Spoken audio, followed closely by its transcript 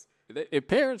If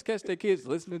parents catch their kids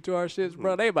listening to our shits,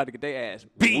 bro, they about to get their ass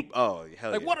beat. Oh,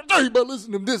 hell Like, yeah. what are they about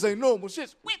listening to this? Ain't normal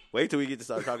shit. Wait till we get to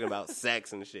start talking about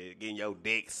sex and shit. Getting your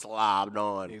dick slobbed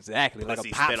on. Exactly, like a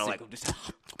Pussy spit on,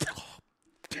 popsicle.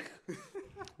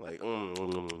 Like,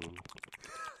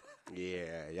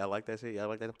 Yeah, y'all like that shit? Y'all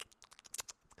like that?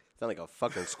 Sound like a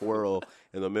fucking squirrel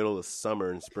in the middle of summer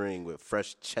and spring with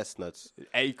fresh chestnuts.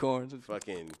 Acorns.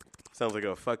 Fucking sounds like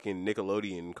a fucking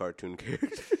Nickelodeon cartoon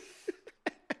character.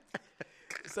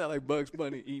 Sound like Bugs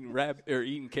Bunny eating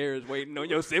eating carrots, waiting on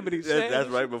Yosemite. That's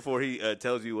right before he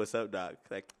tells you what's up, Doc.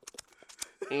 Like,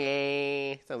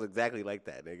 sounds exactly like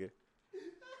that, nigga.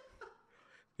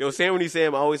 Yo,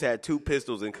 Sam always had 2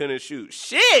 pistols and couldn't shoot.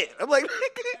 Shit! I'm like,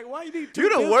 Like, why you need 2 you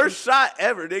the pistols? worst shot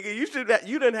ever, nigga.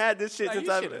 You done had this shit Like,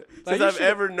 since I've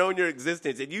ever known your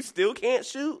existence, and you still can't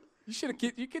shoot. You should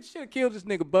have killed this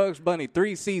nigga Bugs Bunny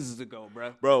 3 seasons ago,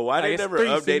 bro. Bro, why they it's never 3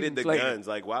 updated seasons the later. guns?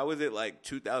 Like, why was it like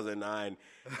 2009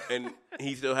 and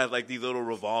he still has like these little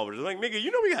revolvers? Like, nigga, you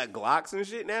know we got Glocks and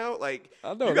shit now. Like,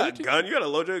 I know, you got don't you? gun. You got to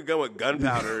load your gun with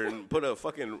gunpowder and put a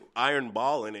fucking iron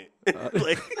ball in it.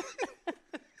 Like,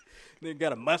 Nigga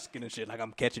got a musket and shit like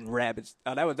I'm catching rabbits.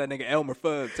 Oh, that was that nigga Elmer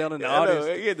Fudd telling the I know,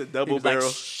 audience. he had the double He was like, barrel.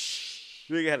 shh,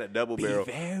 Nigga had a double be barrel.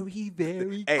 very,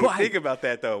 very Hey, quiet. think about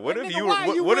that though. What Like, if nigga, you why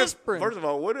were? are you What if? whispering? First of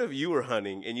all, what if you were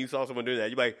hunting and you saw someone doing that?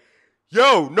 You're like,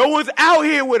 "Yo, no one's out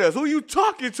here with us. Who you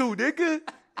talking to, nigga?"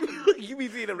 You be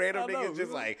seeing a random I know, nigga just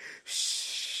bro. like,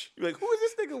 "Shh." You're like, "Who is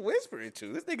this nigga whispering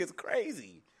to? This nigga's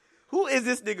crazy. Who is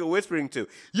this nigga whispering to?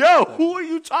 Yo, who are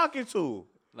you talking to?"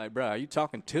 Like, bro, are you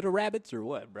talking to the rabbits or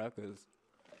what, bro?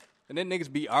 And then niggas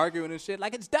be arguing and shit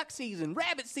like it's duck season,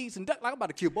 rabbit season, duck. Like I'm about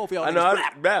to kill both of y'all. I know,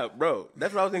 niggas. bro.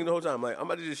 That's what I was thinking the whole time. Like, I'm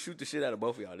about to just shoot the shit out of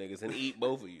both of y'all niggas and eat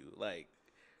both of you. Like,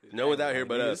 no one's out here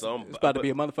but us. So It's about to be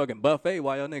a motherfucking buffet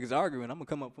while y'all niggas arguing. I'm gonna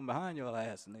come up from behind y'all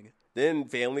ass, nigga. Then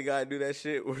Family Guy do that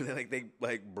shit where they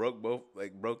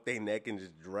broke their neck and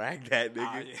just dragged that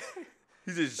nigga. yeah.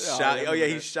 He just Yeah, shot. I Oh yeah, he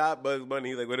remember that. shot Bugs Bunny.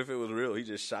 He's like, what if it was real? He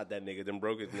just shot that nigga, then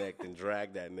broke his neck, then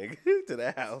dragged that nigga to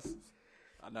the house.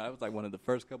 I know that was like one of the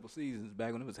first couple seasons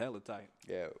back when it was hella tight.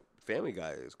 Yeah, Family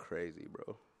Guy is crazy,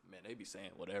 bro. Man, they be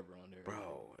saying whatever on there,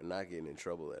 Bro, and not getting in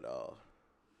trouble at all.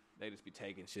 They just be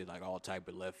taking shit like all type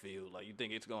of left field. Like you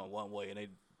think it's going one way, and they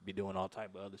be doing all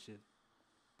type of other shit.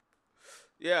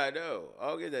 Yeah, I know.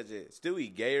 I'll get that shit.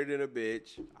 Stewie gayer than a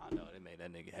bitch. I know they made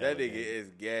that nigga. That hella nigga gay. is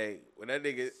gay. When that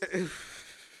nigga,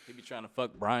 He be trying to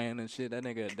fuck Brian and shit. That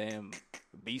nigga a damn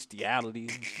bestiality.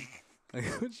 And shit.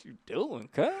 Like what you doing,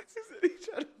 cuz? he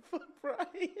trying to fuck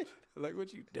Brian. Like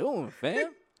what you doing, fam?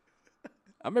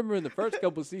 I remember in the first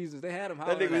couple seasons they had him That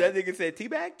hollering nigga, at, that nigga said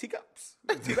teabag, teacups,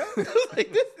 teacups. I was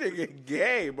like, this nigga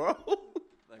gay, bro.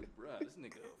 like, bruh, this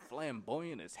nigga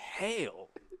flamboyant as hell,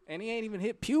 and he ain't even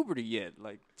hit puberty yet.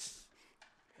 Like,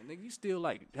 and nigga, you still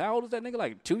like, how old is that nigga?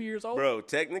 Like 2 years old? Bro,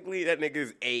 technically that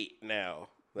nigga's 8 now.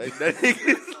 Like that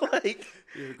nigga's like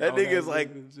that grown nigga's ass like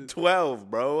nigga and shit. 12,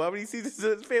 bro. How many seasons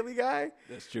is Family Guy?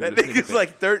 That's true. That This nigga's nigga-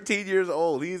 like 13 years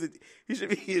old. He should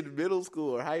be in middle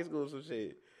school or high school or some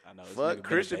shit. I know. This nigga Fuck, been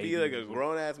Chris a should be baby like a and shit.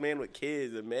 grown ass man with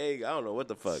kids, and Meg, I don't know what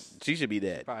the fuck. She should be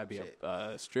that. Probably be Shit.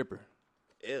 a stripper.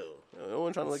 Ew. No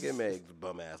one trying to look at Meg's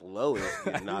bum ass Lois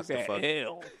get knocked the Said, fuck.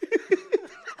 hell.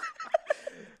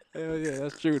 Hell yeah,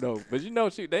 that's true though. But you know,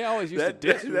 they always used That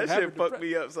to diss you. that have shit her fucked depre-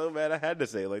 me up so bad I had to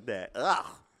say it like that. Ugh.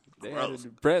 They had her Gross.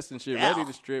 depressed and shit, ready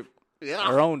to strip. Yeah.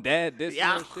 Her own dad dissed her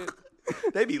Yeah. and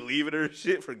shit. They be leaving her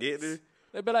shit, forgetting her.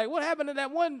 They be like, what happened to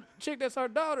that one chick that's our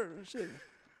daughter and shit?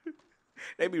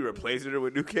 They be replacing her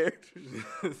with new characters.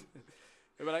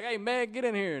 They be like, hey, Meg, get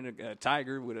in here. And a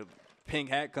tiger with a pink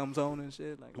hat comes on and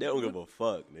shit. Like, They don't give a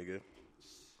fuck, nigga.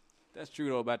 that's true,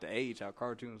 though, about the age, how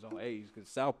cartoons don't age. Because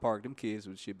South Park, them kids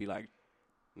should be like,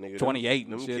 Nigga, 28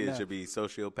 and them shit kids now. should be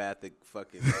sociopathic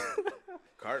fucking.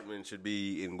 Cartman should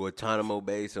be in Guantanamo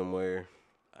Bay somewhere.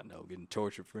 I know, getting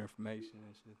tortured for information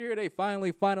and shit. Here they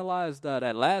finally finalized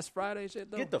that last Friday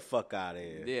shit, though. Get the fuck out of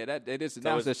here. Yeah, they just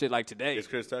announced that shit like today. Is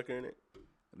Chris Tucker in it?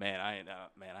 Man, I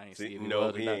ain't see it.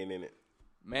 No, he ain't in it.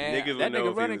 Man, Niggas that would know nigga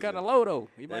if he running was kind of in- low, though.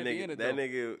 He That might be in nigga, it, that though.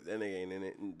 nigga ain't in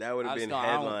it. That would have I been just know I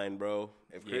don't- headline, bro.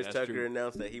 If Yeah, Chris that's Tucker true.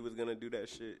 announced that he was gonna do that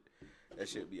shit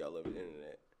would be all over the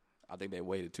internet. I think they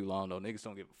waited too long, though. Niggas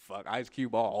don't give a fuck. Ice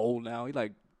Cube all old now. He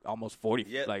like almost 40,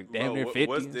 Yeah, like bro, damn near 50.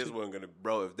 What's and this shit. one gonna,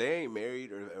 bro? If they ain't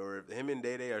married or if him and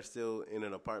Day Day are still in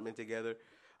an apartment together,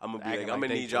 I'm gonna be Acting like, I'm like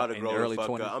gonna they need y'all to in the grow the early fuck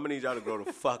 20s. up. I'm gonna need y'all to grow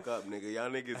the fuck up, nigga. Y'all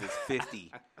niggas is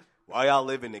 50. Why y'all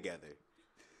living together?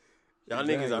 Y'all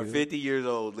niggas are Exactly. 50 years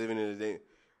old living in a day.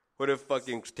 What if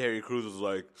fucking Terry Crews was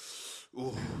like,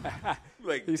 ooh,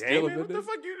 like, He's still Damon, a what the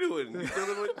business? fuck you doing?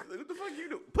 What the fuck you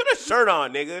doing? Put a shirt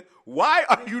on, nigga. Why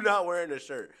are you not wearing a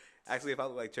shirt? Actually, if I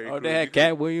look like Terry Oh, Crews, they had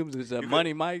Cat Williams as a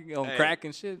Money Mike on Hey. crack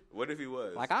and shit. What if he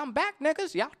was? Like, I'm back,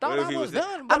 niggas. Y'all thought What if I he was was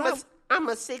done, but I'm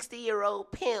a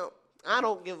 60-year-old pimp. I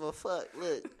don't give a fuck.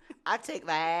 Look, I take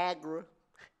Viagra,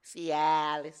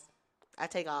 Cialis. I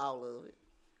take all of it.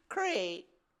 Craig,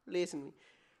 listen to me.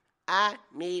 I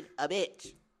need a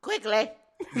bitch. Quickly.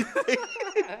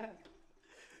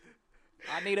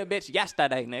 I need a bitch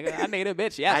yesterday, nigga. I need a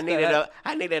bitch yesterday.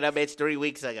 I needed a bitch 3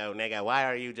 weeks ago, nigga. Why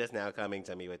are you just now coming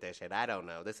to me with this shit? I don't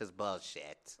know. This is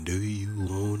bullshit. Do you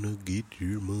wanna get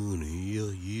your money?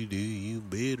 Yeah, you do. You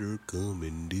better come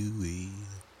and do it.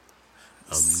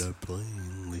 I'm not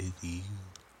playing with you.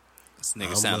 This nigga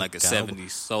I'm sound a like a cowboy.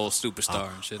 70s soul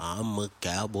superstar and shit. I'm a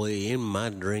cowboy in my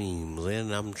dreams,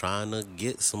 and I'm trying to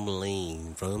get some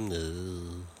lean from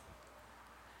the.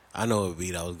 I know what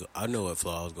beat I know what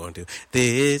flow I was going to.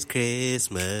 This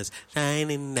Christmas,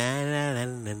 99,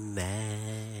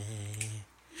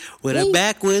 with a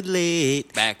backward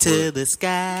lit to the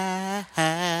sky,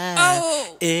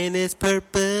 and it's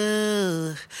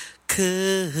purple.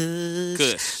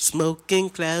 Kush. Smoking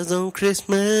clouds on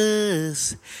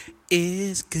Christmas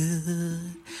is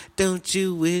good. Don't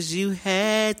you wish you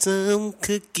had some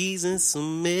cookies and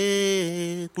some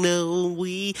milk? No,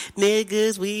 we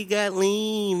niggas, we got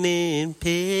lean and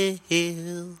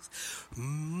pills.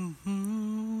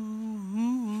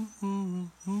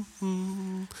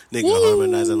 Nigga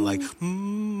harmonizing like.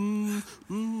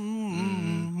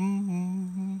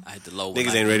 I had to low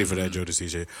Niggas ain't ready for that Jodeci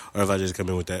shit. Or if I just come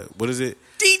in with that, what is it?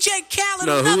 DJ Khaled.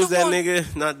 No, who was that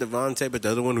nigga? Not Devontae, but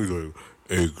the other one who's like,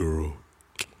 hey girl,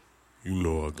 you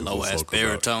know I give Low a ass fuck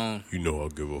baritone. about you. Know I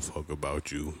give a fuck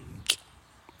about you.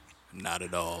 Not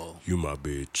at all. You my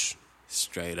bitch.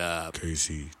 Straight up.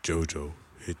 Casey, JoJo,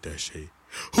 hit that shit.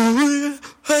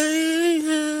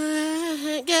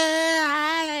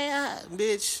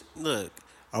 Bitch, look,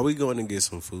 are we going to get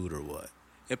some food or what?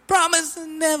 You promise to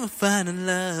never find a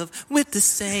love with the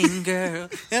same girl.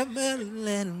 I believe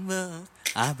in love.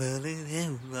 I believe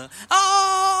in love.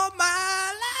 All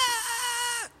my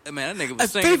life. Man, that nigga was I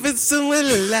singing. pray for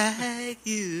someone like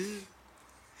you.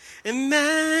 And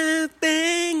I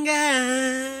think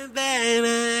that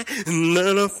I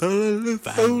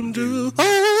found you.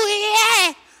 Oh,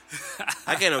 yeah.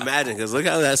 I can't imagine, because look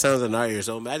how that sounds in our ear.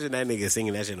 So imagine that nigga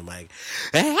singing that shit in the mic.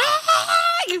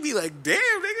 You'd be like, damn,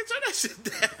 nigga, turn that shit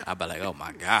down. I'd be like, oh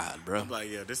my God, bro. I'm like,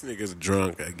 yo, this nigga's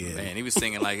drunk again. Man, he was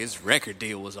singing like his record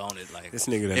deal was on it. Like, This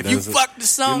nigga done if done you some- fuck the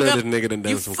song you know up, this nigga done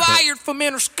done you some fired from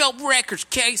Interscope Records,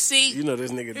 KC. You know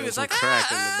this nigga done was some like,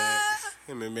 crack in the back.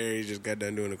 Him and Mary just got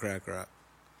done doing a crack rock.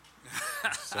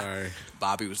 Sorry.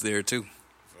 Bobby was there too.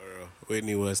 For real.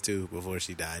 Whitney was too before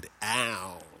she died.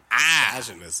 Ow. I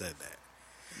shouldn't have said that.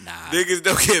 Nah, Niggas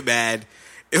don't get mad.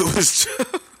 It was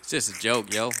it's just a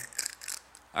joke, yo.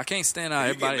 I can't stand how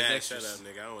everybody's extra. Shut up,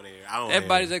 nigga. I don't want to hear. I don't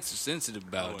Everybody's extra sensitive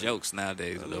about Oh, jokes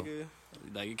nowadays, Oh, though. nigga.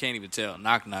 Like you can't even tell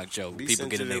knock joke. Be People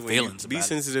getting their sensitive when you- feelings Be about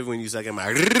sensitive when you sucking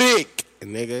my dick,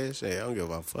 nigga. Shit, I don't give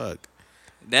a fuck. it.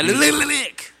 That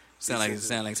lick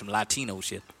sound like some Latino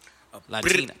shit.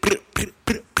 Latina.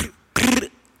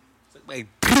 Like,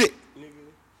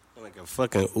 like a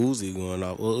fucking Uzi going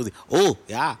off. Uzi. Oh,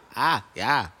 yeah,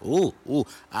 yeah. Ooh,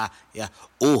 yeah.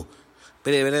 Ooh.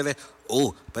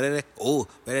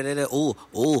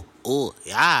 Ooh,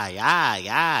 yeah.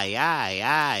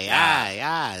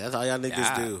 That's all y'all niggas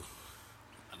Yeah. do.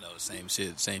 I know, same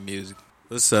shit, same music.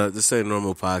 What's up? This ain't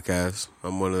normal podcast.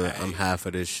 I'm half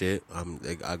of this shit.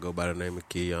 I go by the name of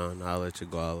Keon. I'll let you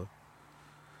go.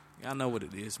 Y'all know what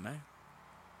it is, man.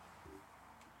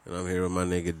 And I'm here with my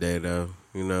nigga Dado.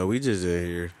 You know, we just in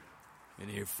here. In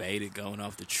here faded, going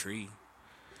off the tree,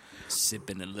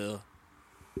 sipping a little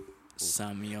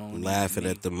Samion. Laughing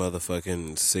at the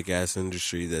motherfucking sick ass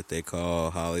industry that they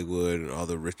call Hollywood and all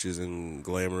the riches and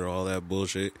glamour, all that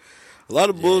bullshit. A lot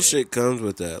of bullshit comes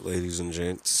with that, ladies and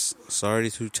gents. Sorry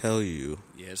to tell you.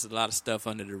 Yeah, there's a lot of stuff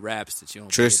under the wraps that you don't.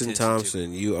 Tristan pay attention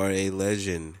Thompson, you are a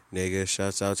legend, nigga.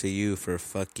 Shouts out to you for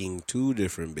fucking 2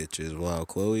 different bitches while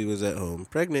Chloe was at home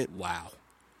pregnant to. Wow,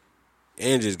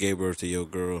 and just gave birth to your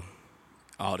girl.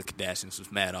 all the Kardashians was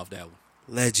mad off that one.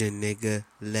 Legend, nigga.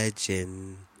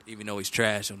 Legend. Even though he's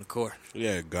trash on the court,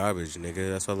 Yeah, garbage, nigga.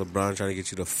 That's why LeBron trying to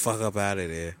get you the fuck up out of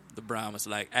there. LeBron was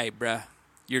like, "Hey, bruh,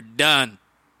 you're done."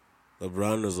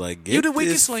 LeBron was like, You get the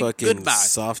weakest this link, fucking goodbye.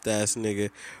 soft-ass nigga.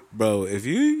 Bro, if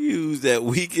you use that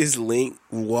weakest link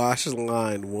wash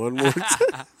line one more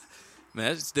time,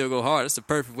 Man, that still go hard. That's the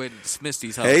perfect way to dismiss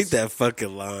these hoes. hate that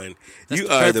fucking line. That's you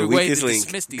the are the perfect way weakest to link.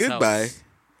 dismiss these Goodbye. hoes.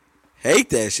 Hate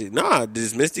that shit. Nah,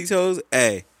 dismiss these hoes.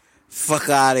 Hey, fuck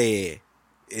out of here.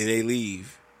 And they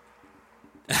leave.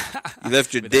 You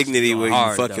left your But that's dignity going where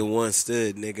hard, you fucking though. once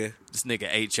stood, nigga. This nigga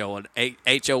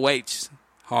HOH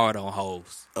hard on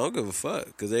hoes. I don't give a fuck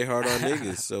because they hard on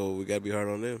niggas, so we gotta be hard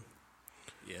on them.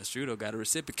 Yeah, it's true though. Got to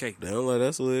reciprocate. They don't let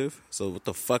us live, so what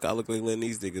the fuck I look like letting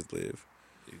these niggas live?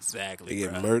 Exactly. They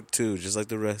get bruh. murked too, just like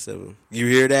the rest of them. You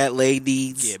hear that,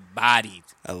 ladies? Get bodied.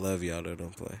 I love y'all though.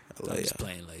 Don't play. I I'm love just y'all.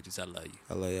 playing, ladies. I love you.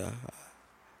 I love y'all.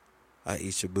 I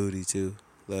eat your booty too.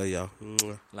 Love y'all.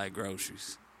 Mwah. Like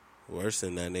groceries. Worse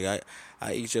than that, nigga.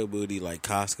 I eat your booty like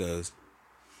Costco's.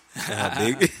 How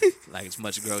big? Like as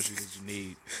much groceries as you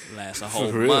need. Last a For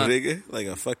whole real, month. nigga. Like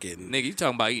a fucking, Nigga, you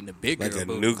talking about eating a big like girl a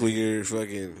booty. nuclear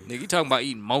fucking. Nigga, you talking about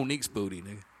eating Monique's booty,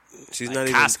 nigga. She's like not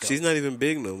even. Costco. She's not even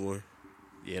big no more.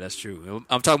 Yeah, that's true.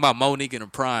 I'm talking about Monique in her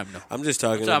prime, though. I'm just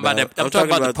talking I'm talking about. about that- I'm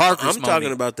talking about the Parker's I'm talking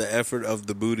Monique. about the effort of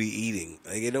the booty eating.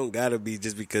 Like it don't gotta be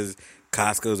just because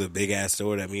Costco's a big ass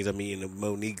store. That means I'm eating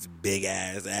Monique's big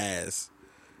ass.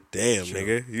 Damn,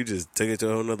 nigga, you just took it to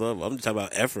a whole nother level. I'm just talking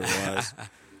about effort wise.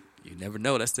 You never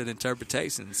know. That's an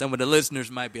interpretation. Some of the listeners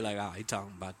might be like, "Oh, he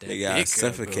talking about that." Nigga, I big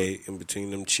girl suffocate in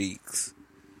between them cheeks.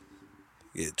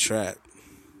 Get trapped.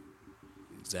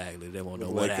 booty. Exactly. They won't know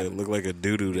Look what like happened. look like a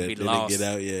doo doo that be didn't lost. get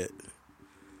out yet.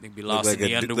 They be Look lost like in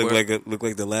the underwear. look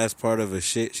like the last part of a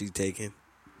shit she taking.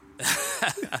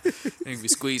 They be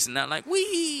squeezing out like,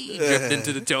 wee, dripped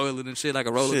into the toilet and shit like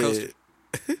a roller coaster.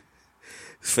 Shit.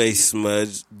 Face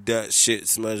smudge, that shit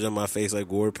smudged on my face like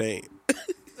war paint.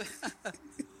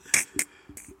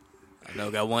 I know,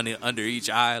 got one under each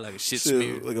eye like a shit smear.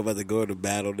 Shit, look, I'm about to go into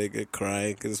battle, nigga,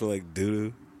 crying because it smell like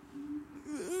doo doo.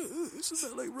 It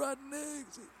smell like rotten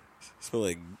eggs. Smell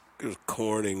like there's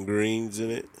corn and greens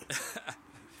in it.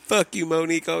 Fuck you,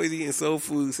 Monique. Always eating soul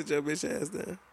food. Sit your bitch ass down.